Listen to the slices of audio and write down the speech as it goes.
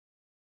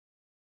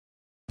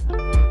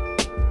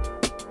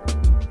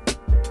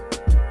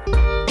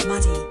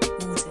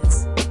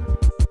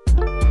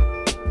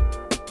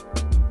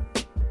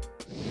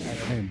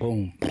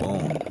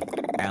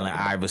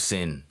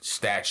Iverson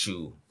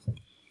statue.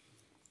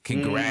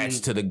 Congrats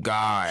to the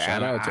God.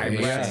 Shout out to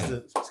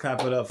Iverson.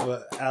 Clap it up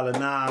for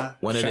Allen.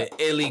 One of the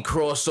illy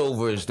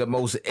crossovers, the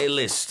most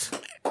illest.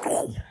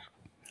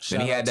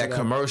 Then he had that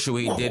commercial.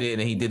 He did it,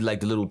 and he did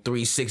like the little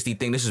 360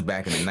 thing. This is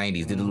back in the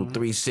 90s. Did the little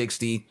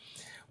 360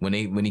 when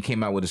he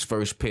came out with his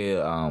first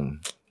pair.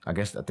 I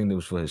think it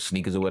was for his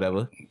sneakers or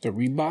whatever. The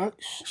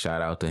Reeboks.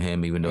 Shout out to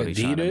him, even though they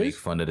trying to make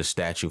fun of the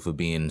statue for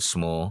being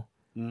small.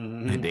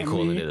 They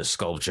calling it a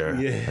sculpture,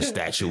 a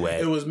statuette.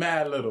 It was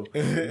mad little,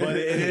 but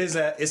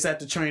it's at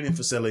the training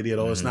facility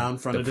though. It's not in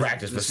front of the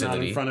practice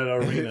facility. It's not in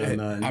front of the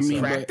arena.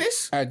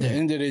 Practice. At the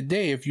end of the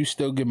day, if you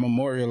still get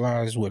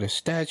memorialized with a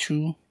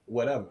statue,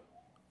 whatever,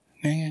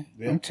 man,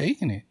 I'm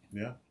taking it.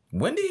 Yeah.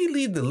 When did he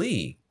leave the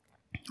league?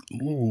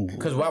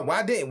 Because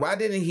why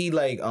didn't he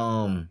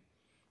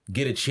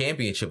get a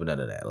championship or none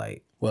of that?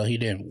 Like, well, he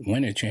didn't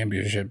win a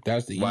championship.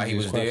 That's the why he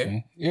was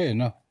question. there. Yeah,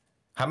 no.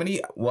 How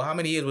many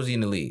years was he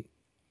in the league?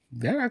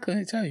 That I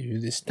couldn't tell you.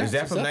 Is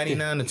that from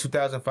 99 to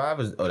 2005?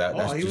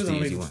 That's he was just in the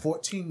the easy league one. for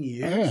 14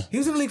 years. He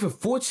was in the league for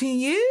 14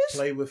 years?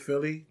 Played with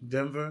Philly,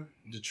 Denver,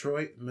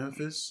 Detroit,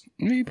 Memphis.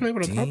 He played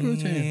with a couple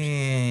of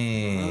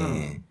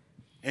teams.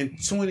 In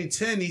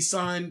 2010, he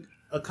signed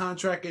a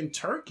contract in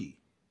Turkey.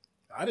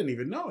 I didn't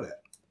even know that.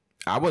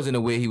 I wasn't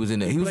aware he was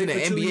in the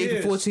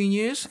NBA for 14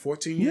 years.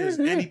 14 years,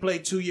 and he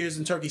played 2 years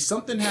in Turkey.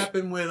 Something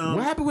happened with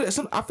what happened with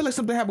it? I feel like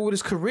something happened with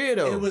his career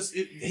though.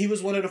 He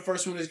was one of the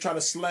first ones to try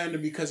to slander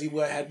because he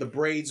had the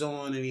braids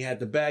on and he had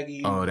the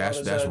baggy. Oh, that's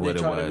what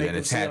it was, and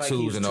the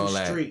tattoos and all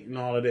that, street and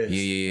all of this.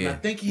 Yeah. And I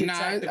think he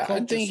attacked the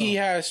coach. I think he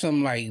has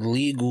some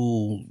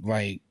legal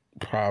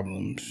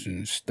problems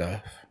and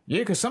stuff.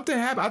 Yeah, because something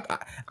happened.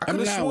 I could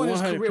have sworn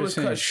his career was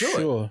cut short.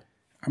 Sure.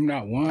 I'm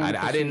not 100%.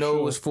 I didn't know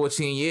it was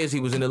 14 years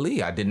he was in the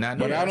league. I did not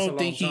know. But I don't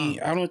think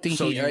he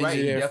exited. Right,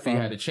 he definitely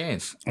had a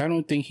chance. I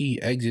don't think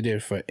he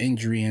exited for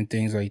injury and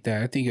things like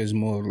that. I think it's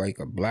more like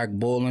a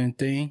blackballing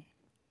thing,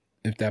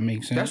 if that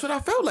makes sense. That's what I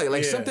felt like.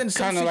 Like something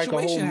kind of like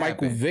a whole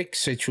Michael Vick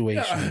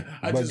situation,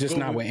 but just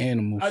not with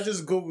animals. I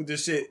just Googled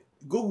this shit.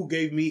 Google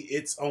gave me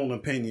its own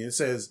opinion. It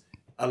says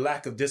a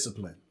lack of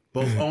discipline.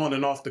 Both on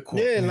and off the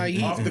court.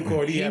 Yeah, off the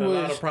court, he had a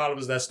lot of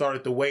problems that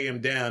started to weigh him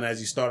down as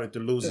he started to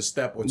lose a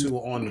step or two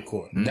on the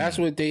court. That's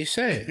what they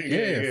said.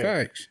 Yeah,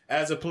 facts.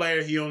 As a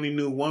player, he only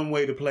knew one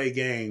way to play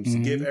games: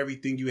 give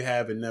everything you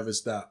have and never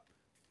stop.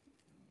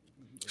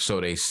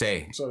 So they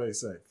say. So they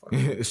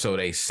say. So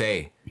they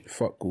say.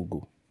 Fuck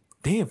Google.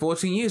 Damn,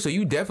 14 years. So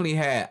you definitely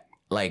had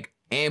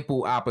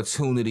ample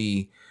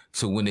opportunity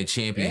to win the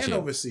championship. And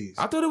overseas.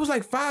 I thought it was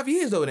 5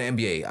 years though in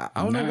the NBA.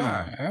 I don't know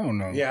why. I don't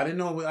know. Yeah, I didn't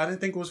know. I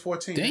didn't think it was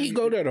 14. Didn't he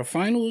go to the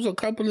finals a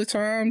couple of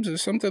times or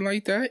something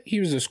like that? He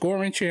was a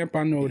scoring champ.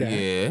 I know that.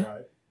 Yeah.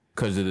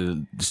 Because of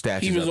the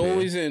stats. He was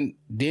always in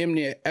damn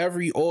near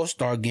every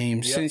All-Star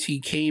game since he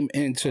came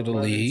into the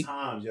league.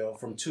 Times,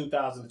 from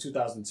 2000 to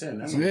 2010.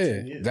 That's 10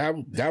 years.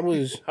 That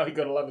was how he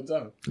got 11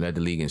 times. Led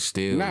the league in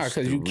steals. Nah,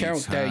 because you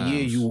count that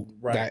year,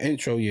 that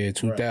intro year,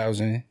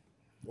 2000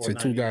 to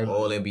 2000.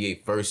 All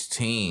NBA first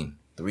team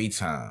 3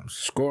 times.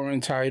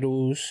 Scoring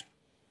titles.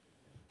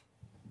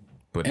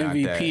 But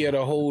MVP of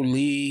the whole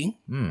league.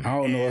 I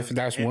don't know if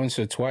that's once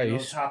or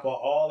twice. On top of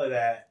all of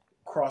that,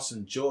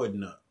 crossing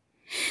Jordan up.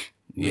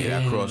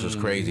 Yeah, that cross was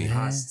crazy.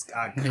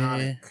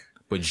 Iconic.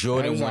 But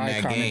Jordan won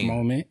that game.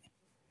 Moment.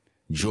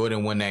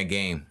 Jordan won that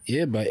game.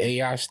 Yeah, but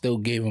AI still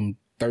gave him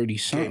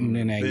 30-something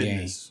in that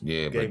game.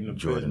 Yeah, but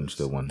Jordan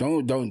still won.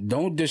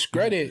 Don't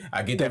discredit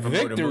I get that the from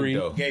victory.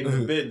 Mook, though. Gave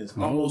him the business.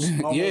 Almost,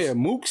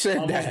 Mook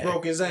said that. Almost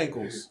broke his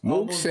ankles.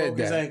 Mook said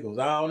his that. ankles.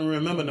 I don't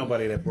remember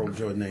nobody that broke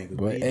Jordan ankles.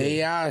 But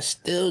AI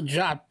still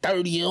dropped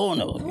 30 on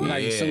him.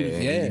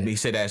 He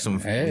said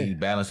that he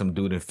balanced some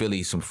dude in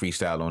Philly, some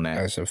freestyle on that.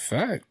 That's a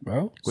fact,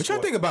 bro. What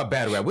y'all think about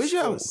battle rap? Where's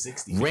y'all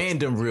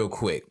random real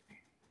quick?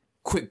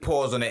 Quick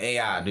pause on the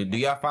AI. Do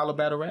y'all follow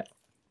battle rap?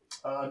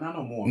 Not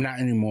no more. Not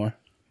anymore.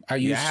 I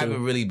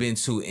haven't really been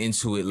too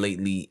into it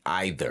lately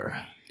either.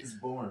 It's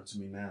boring to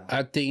me now.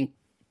 I think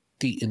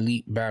the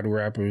elite battle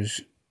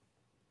rappers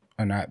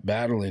are not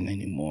battling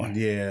anymore.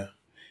 Yeah.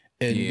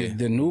 And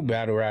the new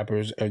battle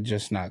rappers are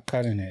just not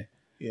cutting it.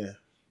 Yeah.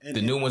 And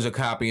the new ones are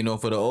copying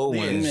off of the old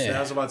ones. Yeah,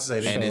 I was about to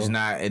say that. And it's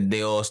not, and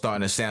they all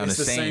starting to sound the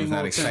same. It's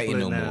not exciting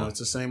no more. It's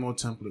the same old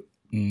template.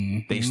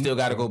 They still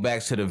got to go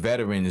back to the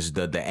veterans,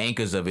 the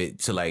anchors of it,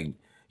 to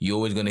you're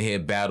always going to hear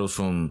battles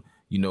from,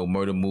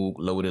 Murder Mook,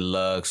 Loaded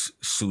Lux,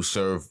 Sue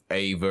Surf,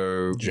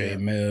 Averb, J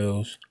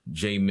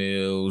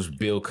Mills,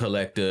 Bill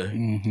Collector.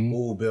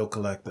 Ooh, Bill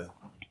Collector.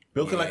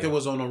 Bill Collector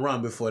was on the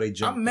run before they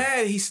jumped. I'm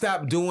mad he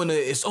stopped doing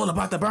it's all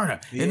about the burner.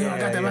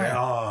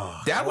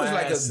 That was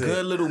like a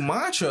good little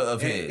mantra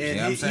of his. And you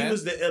know what I'm saying? He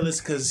was the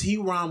illest because he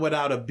rhymed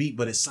without a beat,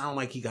 but it sounded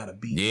like he got a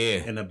beat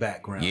in the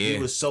background. Yeah. He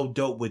was so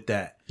dope with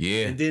that.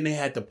 Yeah. And then they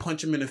had to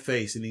punch him in the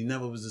face, and he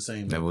never was the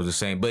same. Never was the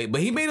same. But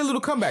he made a little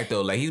comeback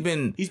though. He's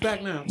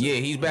back now. Yeah,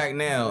 he's back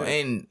now.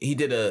 And he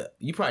did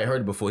you probably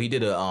heard it before. He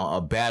did a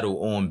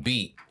battle on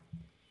beat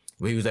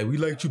Where he was like, "We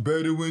liked you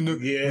better when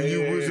when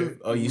you was a."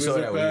 Oh, you saw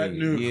that one?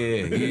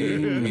 Yeah.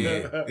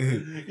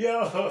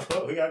 Yo,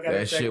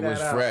 that shit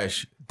was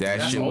fresh.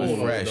 That shit was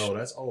fresh.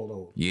 That's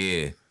old.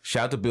 Yeah.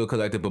 Shout out to Bill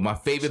Collector, but my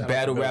favorite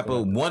battle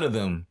rapper, one of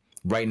them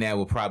right now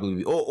will probably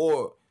be,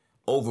 or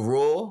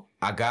overall,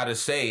 I gotta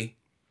say,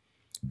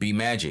 B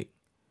Magic,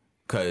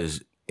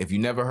 because. If you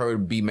never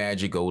heard B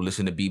Magic, go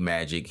listen to B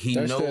Magic. He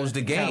knows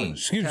the game.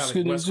 Set up,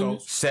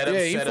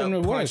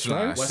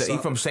 punchline. He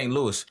from St.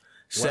 Louis.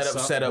 Set up,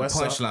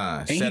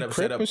 punchline. Set up,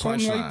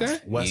 punchline.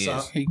 Like West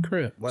Side. He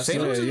crip. St.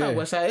 Louis is not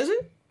West Side, is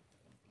it?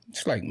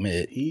 It's like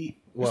mid. It's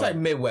like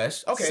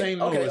Midwest. Okay, St.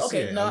 Louis,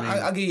 okay. yeah, No,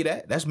 I'll give you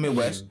that. That's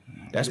Midwest.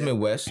 That's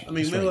Midwest. I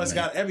mean, Midwest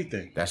got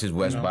everything. That's his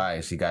West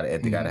bias. They gotta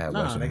have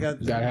West. They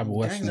gotta have a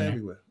West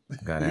everywhere.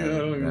 Gotta have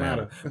it.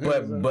 Matter.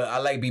 But I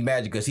like B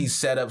Magic because he's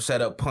set up,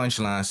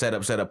 punchline, set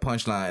up,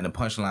 punchline, and the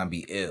punchline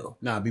be ill.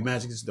 Nah, B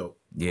Magic is dope.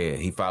 Yeah,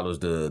 he follows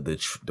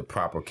the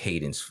proper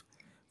cadence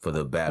for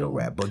the battle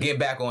rap. But get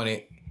back on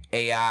it.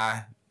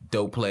 AI,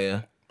 dope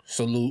player.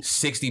 Salute.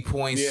 60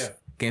 points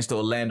against the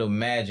Orlando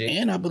Magic.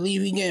 And I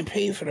believe he getting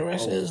paid for the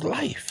rest of his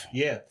life.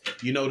 Yeah.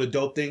 You know, the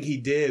dope thing he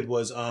did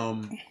was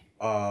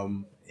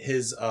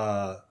his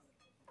I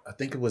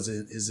think it was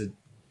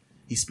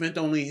he spent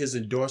only his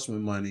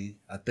endorsement money.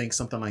 I think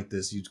something like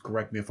this. You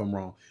correct me if I'm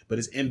wrong. But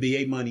his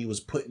NBA money was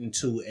put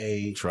into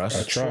a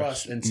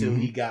trust until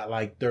he got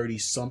like 30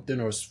 something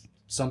or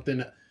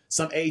something,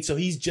 some age. So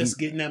he's just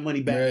getting that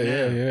money back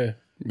now.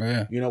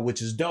 Yeah. You know,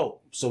 which is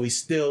dope. So he's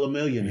still a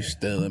millionaire.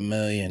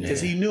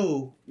 Because he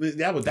knew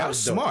that was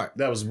smart.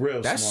 That was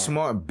real. That's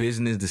smart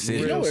business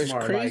decision. You know what's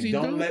crazy?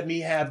 Like, don't let me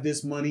have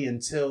this money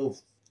until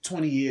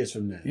 20 years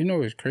from now. You know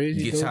what's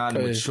crazy? Get time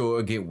to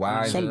mature, get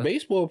wiser. Some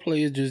baseball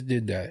players just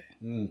did that.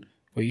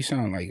 But you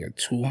sound like a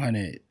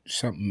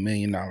 $200-something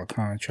million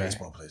contract.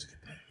 Baseball players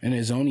get that. And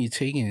it's only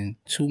taking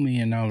 $2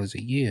 million a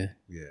year.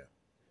 Yeah.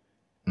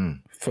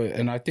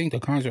 And I think the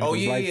contract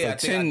was for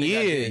 10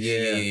 years.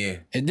 Yeah.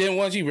 And then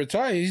once he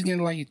retires, he's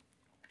getting like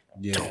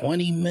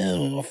 20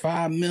 mil or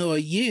 5 mil a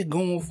year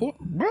going for.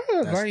 Bro,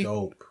 that's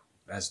dope.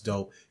 That's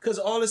dope. Because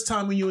all this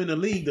time when you're in the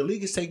league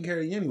is taking care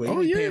of you anyway.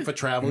 You're paying for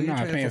travel. You're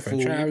not paying for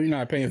food. Travel. You're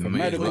not paying for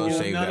medical.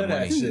 None of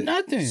that shit.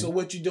 Nothing. So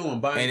what you doing?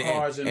 Buying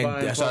cars and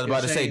buying. That's what I was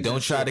about to say.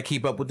 Don't try to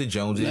keep up with the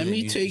Joneses. Let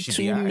me take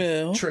 2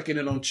 mil. Tricking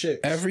it on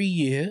chicks. Every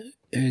year.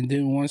 And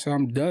then once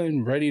I'm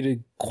done, ready to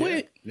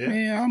quit,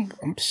 man,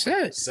 I'm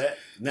set.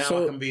 Now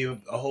I can be do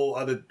a whole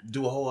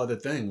other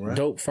thing, right?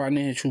 Dope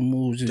financial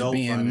moves is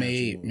being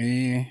made,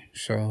 man.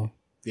 So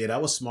yeah, that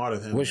was smart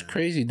of him. What's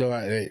crazy though,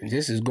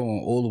 this is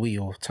going all the way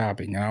off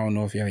topic, and I don't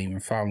know if y'all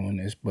even following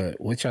this, but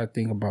what y'all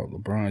think about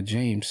LeBron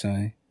James,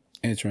 son,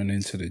 entering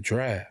into the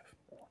draft?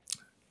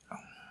 Now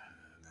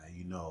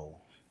you know.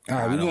 All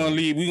right, we're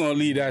gonna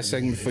leave that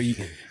segment for you.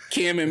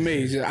 Cam and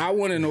Maze, I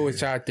want to know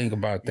what y'all think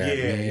about that,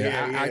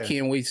 man. I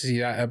can't wait to see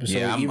that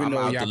episode, even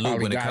though y'all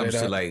probably got it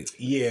up.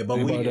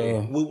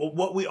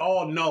 What we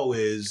all know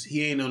is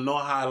he ain't on no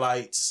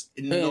highlights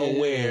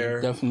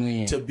nowhere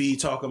definitely to be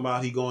talking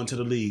about he going to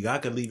the league. I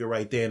could leave it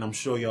right there, and I'm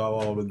sure y'all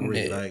all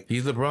agree. Yeah. Like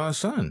he's LeBron's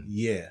son.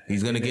 Yeah,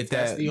 he's gonna get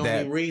that's the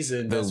only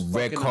reason the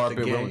red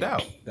carpet rolled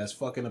out. That's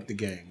fucking up the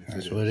game.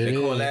 That's what it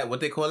is. What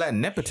they call that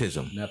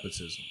nepotism. You know what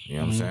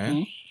I'm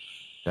saying?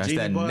 That's Genie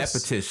that Bus,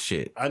 nepotist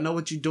shit. I know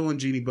what you're doing,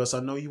 Genie Bus. I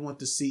know you want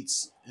the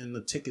seats and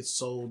the tickets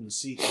sold and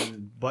seats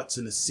and butts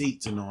in the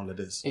seats and all of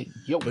this. Hey,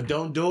 but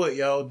don't do it,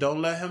 yo.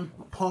 Don't let him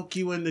punk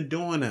you into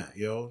doing that,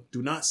 yo.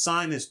 Do not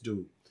sign this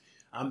dude.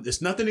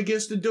 There's nothing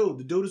against the dude.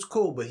 The dude is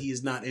cool, but he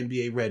is not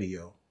NBA ready,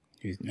 yo.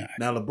 He's not.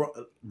 Now,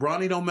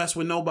 Bronny don't mess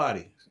with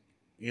nobody.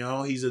 You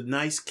know, he's a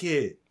nice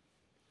kid.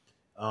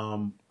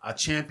 I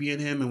champion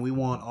him, and we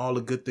want all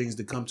the good things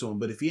to come to him.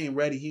 But if he ain't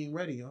ready,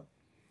 yo.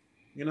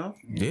 You know?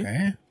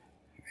 Yeah.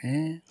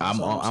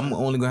 I'm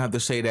only gonna have to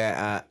say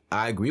that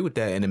I agree with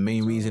that, and the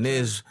main reason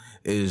is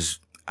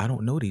I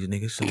don't know these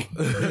niggas. So.